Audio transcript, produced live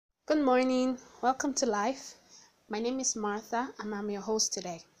Good morning. Welcome to Life. My name is Martha and I'm your host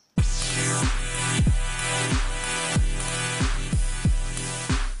today.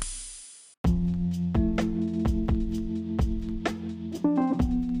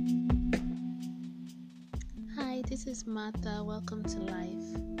 Hi, this is Martha. Welcome to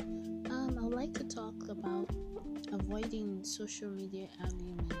Life. I would like to talk about avoiding social media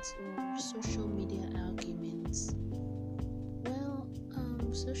arguments or social media arguments.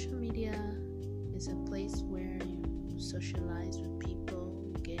 Social media is a place where you socialize with people,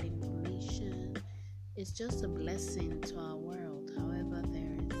 you get information. It's just a blessing to our world. However,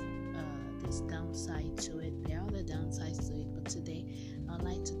 there is this downside to it. There are other downsides to it, but today I'd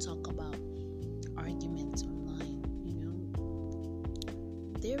like to talk about arguments online.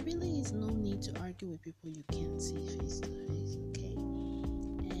 There really is no need to argue with people you can't see face to face, okay?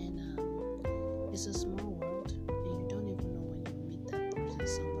 And it's a small world, and you don't even know when you meet that person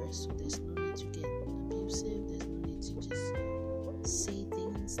somewhere, so there's no need to get abusive. There's no need to just say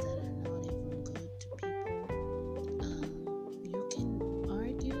things that are not even good to people. You can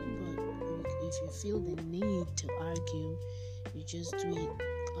argue, but if you feel the need to argue, you just do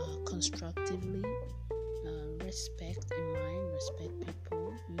it constructively. Respect in mind, respect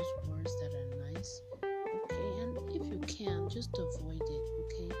people, use words that are nice, okay? And if you can, just avoid it,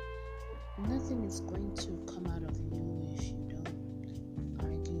 okay? Nothing is going to come out of you if you don't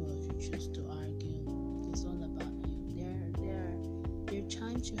argue or if you choose to argue. It's all about you. There are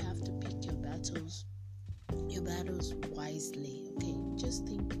times you have to pick your battles wisely, okay? Just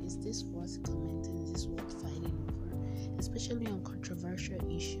think, is this worth commenting? Is this worth fighting over? Especially on controversial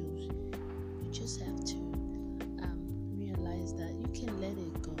issues. You just have to realize that you can let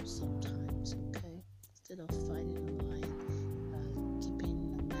it go sometimes, okay? Instead of fighting online,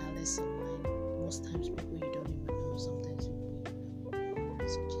 keeping malice online. Most times people you don't even know, sometimes people you know.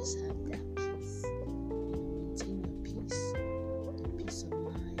 So just have that peace. Maintain your peace, your peace of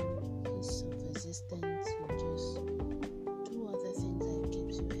mind, peace of existence. You just do other things that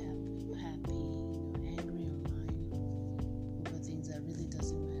keeps you happy, angry online over things that really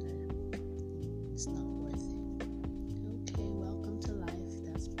doesn't matter. It's not worth it. Okay, welcome to life.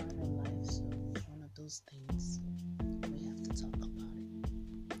 That's part of life, so it's one of those things. So we have to talk about it.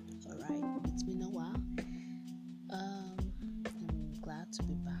 Alright, it's been a while. I'm glad to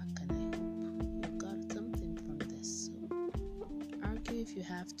be back, and I hope you got something from this. So argue if you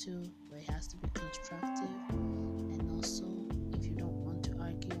have to, but it has to be constructive. And also, if you don't want to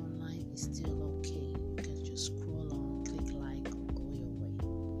argue online, it's still okay. You can just scroll on, click like, or go your way.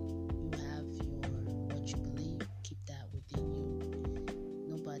 You have what you believe. Keep that within you.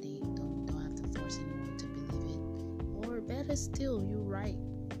 Nobody don't have to force anyone to believe it. Or better still, you write.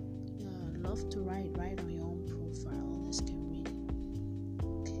 Love to write on your own profile. Others can read it.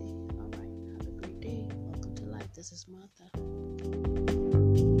 Okay, alright. Have a great day. Welcome to life. This is Martha.